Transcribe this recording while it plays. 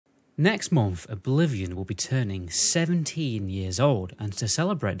Next month, Oblivion will be turning 17 years old, and to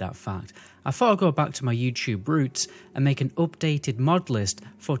celebrate that fact, I thought I'd go back to my YouTube roots and make an updated mod list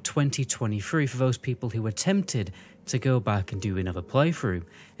for 2023 for those people who were tempted to go back and do another playthrough.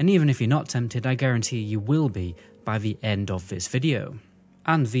 And even if you're not tempted, I guarantee you will be by the end of this video.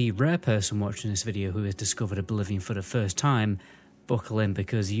 And the rare person watching this video who has discovered Oblivion for the first time, buckle in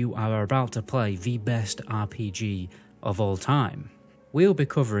because you are about to play the best RPG of all time. We'll be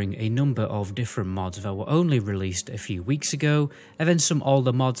covering a number of different mods that were only released a few weeks ago, and then some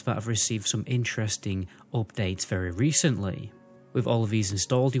older mods that have received some interesting updates very recently. With all of these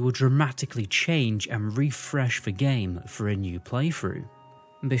installed, you will dramatically change and refresh the game for a new playthrough.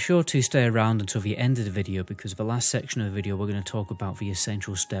 And be sure to stay around until the end of the video, because the last section of the video we're going to talk about the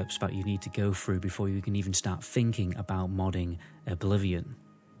essential steps that you need to go through before you can even start thinking about modding Oblivion.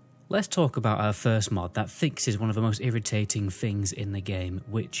 Let's talk about our first mod that fixes one of the most irritating things in the game,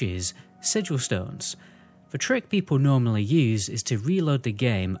 which is Sigil stones. The trick people normally use is to reload the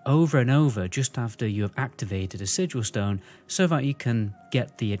game over and over just after you have activated a Sigil stone so that you can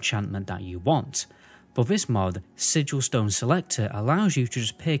get the enchantment that you want. But this mod, Sigil Stone Selector, allows you to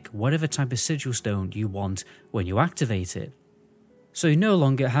just pick whatever type of Sigil stone you want when you activate it. So you no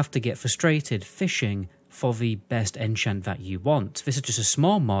longer have to get frustrated fishing for the best enchant that you want. This is just a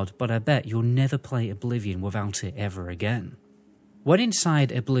small mod, but I bet you'll never play Oblivion without it ever again. When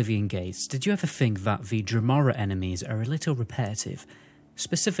inside Oblivion Gates, did you ever think that the Dremora enemies are a little repetitive?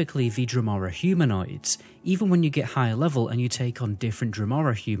 Specifically the Dremora humanoids. Even when you get higher level and you take on different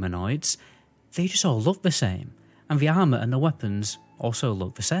Dremora humanoids, they just all look the same, and the armour and the weapons also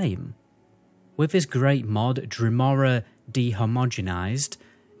look the same. With this great mod, Dremora de-homogenized,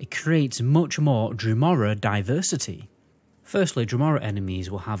 it creates much more Dremora diversity. Firstly, Dremora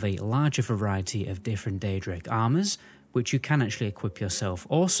enemies will have a larger variety of different Daedric armours, which you can actually equip yourself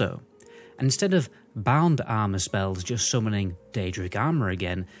also. And instead of bound armour spells just summoning Daedric armour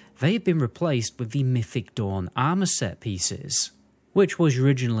again, they have been replaced with the Mythic Dawn armour set pieces, which was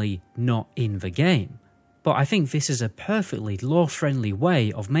originally not in the game. But I think this is a perfectly lore-friendly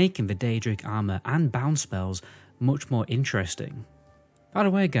way of making the Daedric armour and bound spells much more interesting. By the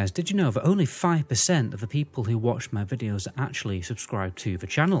way guys, did you know that only 5% of the people who watch my videos actually subscribe to the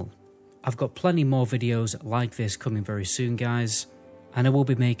channel? I've got plenty more videos like this coming very soon guys, and I will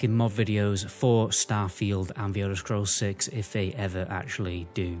be making mod videos for Starfield and the Elder Scrolls 6 if they ever actually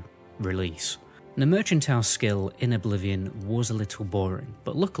do release. The mercantile skill in Oblivion was a little boring,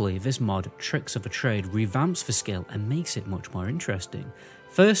 but luckily this mod, Tricks of the Trade, revamps the skill and makes it much more interesting.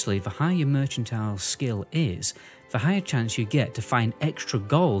 Firstly, the higher your mercantile skill is, the higher chance you get to find extra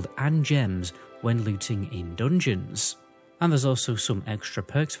gold and gems when looting in dungeons. And there's also some extra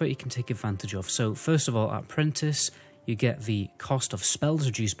perks that you can take advantage of. So first of all, at Apprentice, you get the cost of spells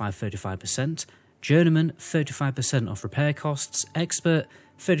reduced by 35%, Journeyman 35% off repair costs, Expert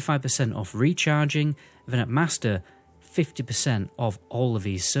 35% off recharging, and then at Master 50% off all of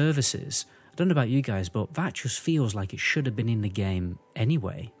these services. I don't know about you guys, but that just feels like it should have been in the game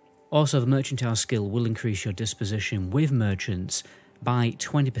anyway. Also, the mercantile skill will increase your disposition with merchants by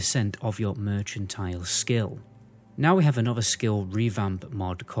 20% of your mercantile skill. Now we have another skill revamp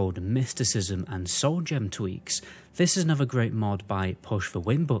mod called Mysticism and Soul Gem Tweaks. This is another great mod by Push the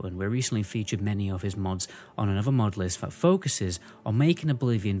Win Button. We recently featured many of his mods on another mod list that focuses on making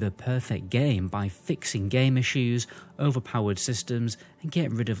Oblivion the perfect game by fixing game issues, overpowered systems, and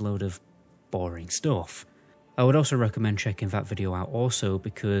getting rid of a load of boring stuff. I would also recommend checking that video out also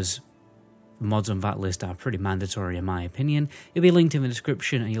because mods on that list are pretty mandatory in my opinion. It'll be linked in the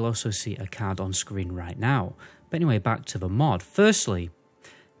description and you'll also see a card on screen right now. But anyway, back to the mod. Firstly,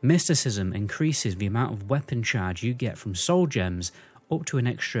 Mysticism increases the amount of weapon charge you get from soul gems up to an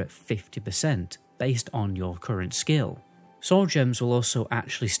extra 50% based on your current skill. Soul gems will also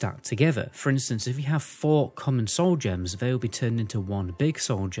actually stack together. For instance, if you have 4 common soul gems, they will be turned into one big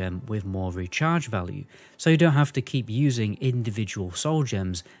soul gem with more recharge value. So you don't have to keep using individual soul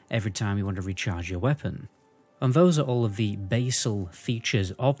gems every time you want to recharge your weapon. And those are all of the basal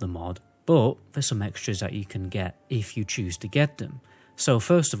features of the mod, but there's some extras that you can get if you choose to get them. So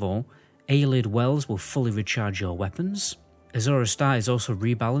first of all, Aelid Wells will fully recharge your weapons. Azura Star is also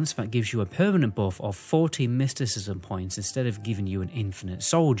rebalanced, that gives you a permanent buff of 40 mysticism points instead of giving you an infinite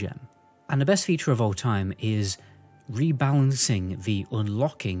soul gem. And the best feature of all time is rebalancing the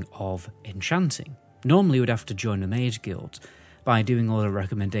unlocking of enchanting. Normally you would have to join the Mage Guild by doing all the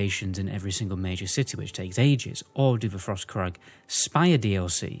recommendations in every single major city, which takes ages, or do the Frostcrag Spire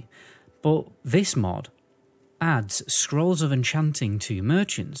DLC. But this mod adds scrolls of enchanting to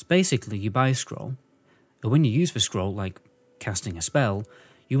merchants. Basically, you buy a scroll, and when you use the scroll, like casting a spell,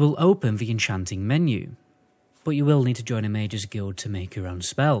 you will open the enchanting menu, but you will need to join a mage's guild to make your own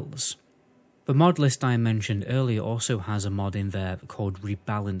spells. The mod list I mentioned earlier also has a mod in there called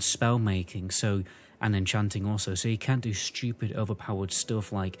Rebalance Spellmaking, and enchanting also, so you can't do stupid overpowered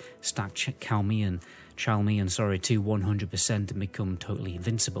stuff like stack Chalmean to 100% and become totally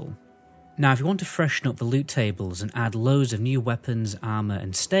invincible. Now if you want to freshen up the loot tables and add loads of new weapons, armour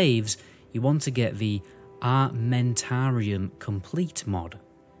and staves, you want to get the Armamentarium Complete mod.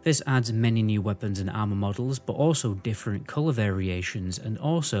 This adds many new weapons and armour models, but also different colour variations and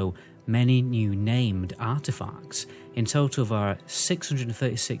also many new named artefacts. In total there are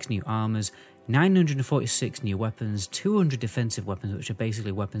 636 new armours, 946 new weapons, 200 defensive weapons, which are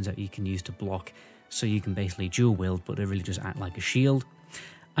basically weapons that you can use to block, so you can basically dual wield, but they really just act like a shield,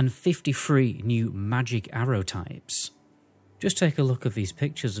 and 53 new magic arrow types. Just take a look at these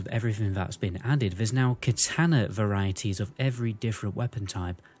pictures of everything that's been added. There's now katana varieties of every different weapon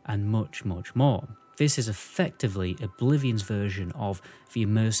type and much more. This is effectively Oblivion's version of the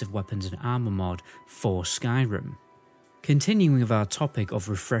immersive weapons and armour mod for Skyrim. Continuing with our topic of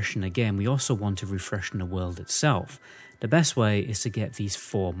refreshing again, we also want to refreshen the world itself. The best way is to get these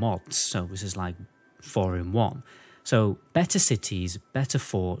 4 mods, so this is like 4 in 1. So better cities, better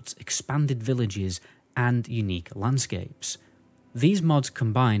forts, expanded villages, and unique landscapes. These mods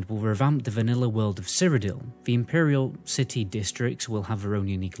combined will revamp the vanilla world of Cyrodiil. The Imperial City districts will have their own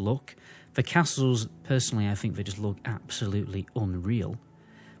unique look. The castles, personally I think they just look absolutely unreal.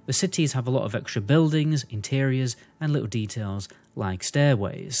 The cities have a lot of extra buildings, interiors, and little details like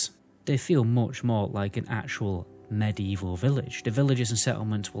stairways. They feel much more like an actual medieval village. The villages and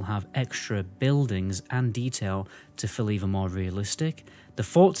settlements will have extra buildings and detail to feel even more realistic. The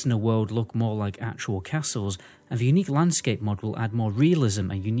forts in the world look more like actual castles, and the unique landscape mod will add more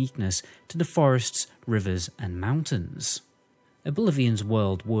realism and uniqueness to the forests, rivers, and mountains. Oblivion's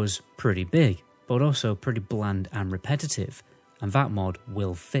world was pretty big, but also pretty bland and repetitive, and that mod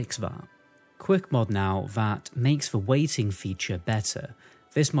will fix that. Quick mod now that makes the waiting feature better.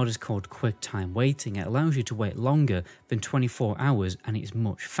 This mod is called Quick Time Waiting. It allows you to wait longer than 24 hours and it's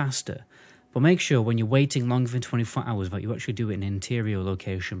much faster. But make sure when you're waiting longer than 24 hours that you actually do it in an interior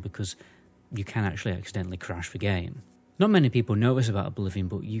location, because you can actually accidentally crash the game. Not many people know this about Oblivion,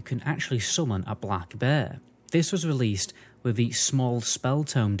 but you can actually summon a black bear. This was released with the Small Spell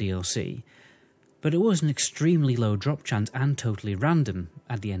Tome DLC, but it was an extremely low drop chance and totally random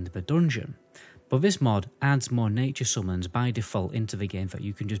at the end of a dungeon. But this mod adds more nature summons by default into the game that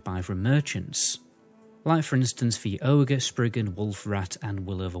you can just buy from merchants. Like for instance the Ogre, Spriggan, Wolf Rat and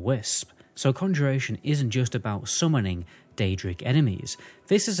Will-o'-the-Wisp. So Conjuration isn't just about summoning Daedric enemies.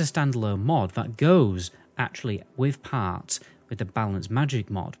 This is a standalone mod that goes actually with parts with the Balanced Magic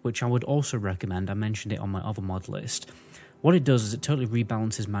mod, which I would also recommend. I mentioned it on my other mod list. What it does is it totally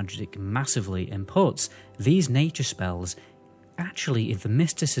rebalances magic massively and puts these nature spells actually in the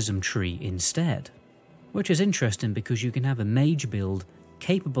Mysticism tree instead. Which is interesting because you can have a mage build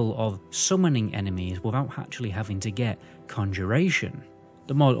capable of summoning enemies without actually having to get Conjuration.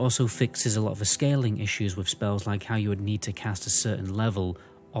 The mod also fixes a lot of the scaling issues with spells, like how you would need to cast a certain level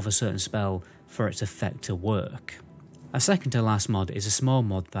of a certain spell for its effect to work. A second to last mod is a small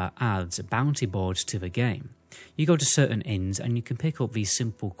mod that adds bounty boards to the game. You go to certain inns and you can pick up these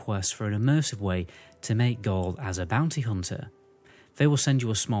simple quests for an immersive way to make gold as a bounty hunter. They will send you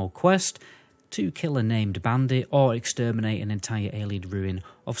a small quest to kill a named bandit or exterminate an entire alien ruin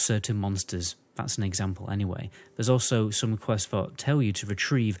of certain monsters. That's an example anyway. There's also some quests that tell you to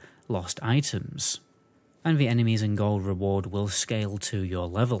retrieve lost items. And the enemies and gold reward will scale to your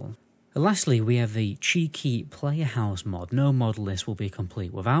level. Lastly, we have the cheeky player house mod. No mod list will be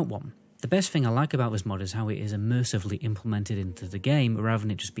complete without one. The best thing I like about this mod is how it is immersively implemented into the game rather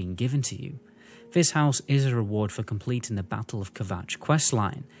than it just being given to you. This house is a reward for completing the Battle of Kvatch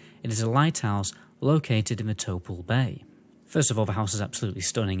questline. It is a lighthouse located in the Topal Bay. First of all, the house is absolutely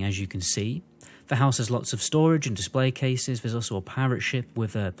stunning, as you can see. The house has lots of storage and display cases. There's also a pirate ship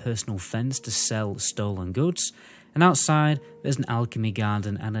with a personal fence to sell stolen goods. And outside, there's an alchemy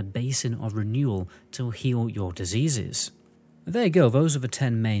garden and a basin of renewal to heal your diseases. There you go, those are the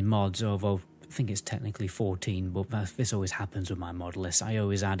 10 main mods, although I think it's technically 14, but this always happens with my mod list. I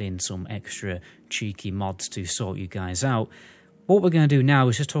always add in some extra cheeky mods to sort you guys out. What we're going to do now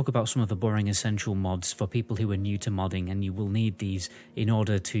is just talk about some of the boring essential mods for people who are new to modding, and you will need these in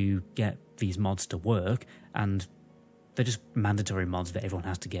order to get these mods to work, and they're just mandatory mods that everyone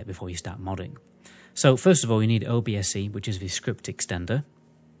has to get before you start modding. So first of all, you need OBSE, which is the script extender.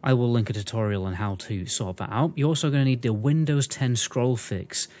 I will link a tutorial on how to sort that out. You're also going to need the Windows 10 scroll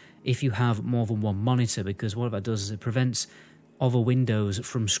fix if you have more than one monitor, because what that does is it prevents other windows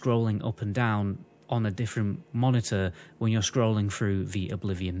from scrolling up and down on a different monitor when you're scrolling through the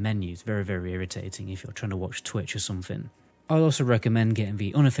Oblivion menus. Very, very irritating if you're trying to watch Twitch or something. I'd also recommend getting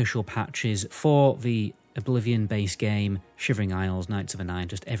the unofficial patches for the Oblivion base game, Shivering Isles, Knights of the Nine,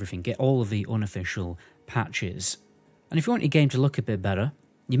 just everything. Get all of the unofficial patches. And if you want your game to look a bit better,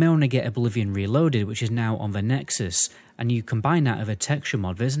 you may want to get Oblivion Reloaded, which is now on the Nexus, and you combine that with a texture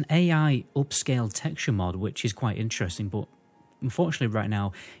mod. There's an AI upscale texture mod, which is quite interesting, but unfortunately right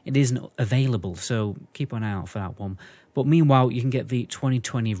now it isn't available, so keep an eye out for that one. But meanwhile, you can get the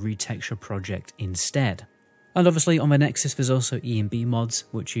 2020 Retexture project instead. And obviously on the Nexus there's also E&B mods,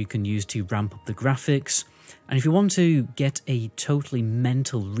 which you can use to ramp up the graphics. And if you want to get a totally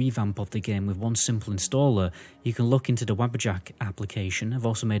mental revamp of the game with one simple installer, you can look into the wabbajack application. I've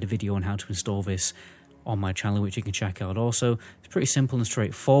also made a video on how to install this on my channel, which you can check out also. It's pretty simple and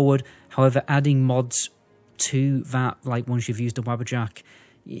straightforward. However, adding mods to that, like once you've used the wabbajack,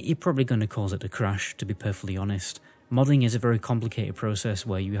 you're probably going to cause it to crash, to be perfectly honest. Modding is a very complicated process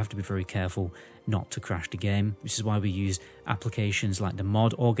where you have to be very careful not to crash the game, which is why we use applications like the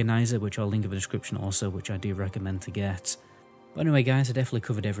mod organizer, which I'll link in the description also, which I do recommend to get. But anyway guys, I definitely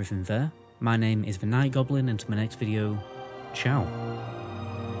covered everything there. My name is the Night Goblin, and to my next video, ciao.